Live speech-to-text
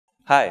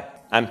Hi,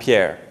 I'm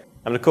Pierre.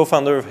 I'm the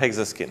co-founder of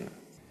Hexoskin.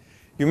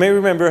 You may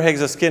remember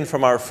Hexoskin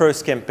from our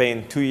first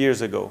campaign 2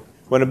 years ago,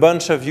 when a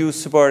bunch of you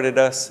supported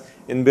us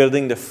in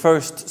building the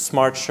first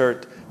smart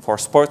shirt for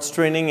sports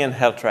training and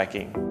health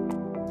tracking.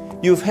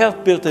 You've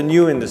helped build a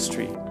new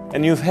industry,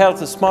 and you've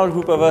helped a small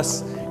group of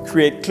us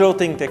create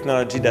clothing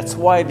technology that's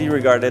widely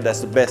regarded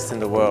as the best in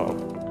the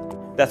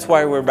world. That's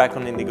why we're back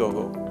on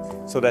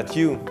Indiegogo, so that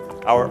you,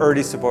 our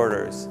early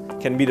supporters,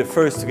 can be the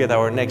first to get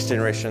our next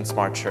generation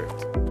smart shirt,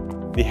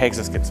 the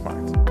Hexoskin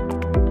Smart.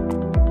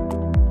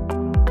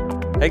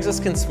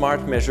 Hexoskin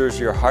Smart measures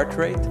your heart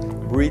rate,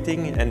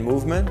 breathing and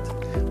movement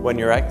when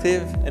you're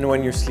active and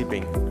when you're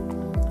sleeping.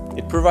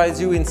 It provides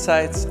you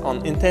insights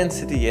on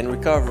intensity and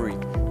recovery,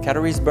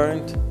 calories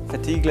burnt,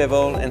 fatigue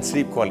level and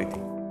sleep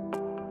quality.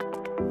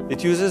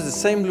 It uses the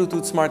same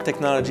Bluetooth Smart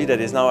technology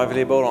that is now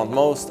available on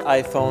most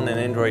iPhone and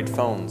Android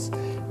phones,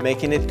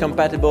 making it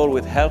compatible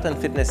with health and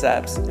fitness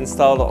apps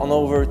installed on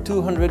over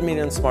 200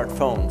 million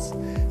smartphones,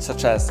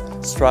 such as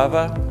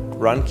Strava,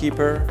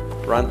 Runkeeper,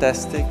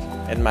 Runtastic,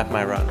 and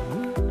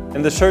MapMyRun.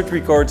 And the shirt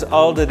records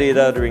all the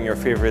data during your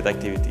favorite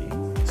activity,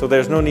 so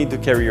there's no need to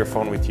carry your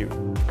phone with you.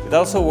 It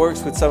also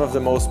works with some of the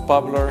most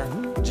popular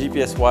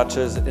GPS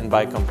watches and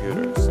bike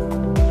computers.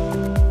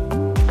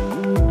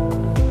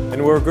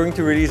 And we're going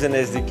to release an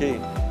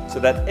SDK so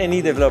that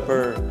any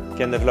developer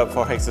can develop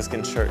for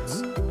Hexoskin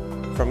shirts.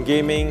 From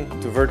gaming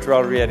to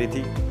virtual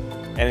reality,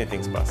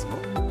 anything's possible.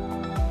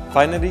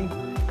 Finally,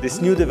 this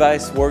new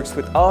device works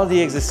with all the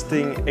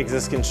existing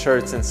Hexoskin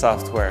shirts and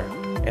software,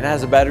 and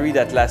has a battery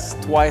that lasts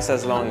twice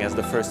as long as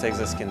the first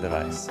Hexoskin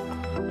device.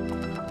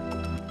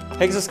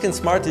 Hexoskin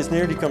Smart is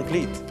nearly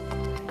complete.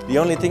 The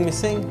only thing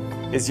missing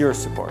is your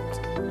support.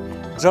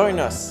 Join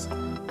us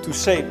to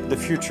shape the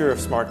future of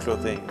smart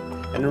clothing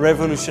and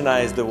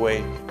revolutionize the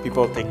way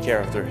people take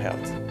care of their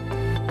health.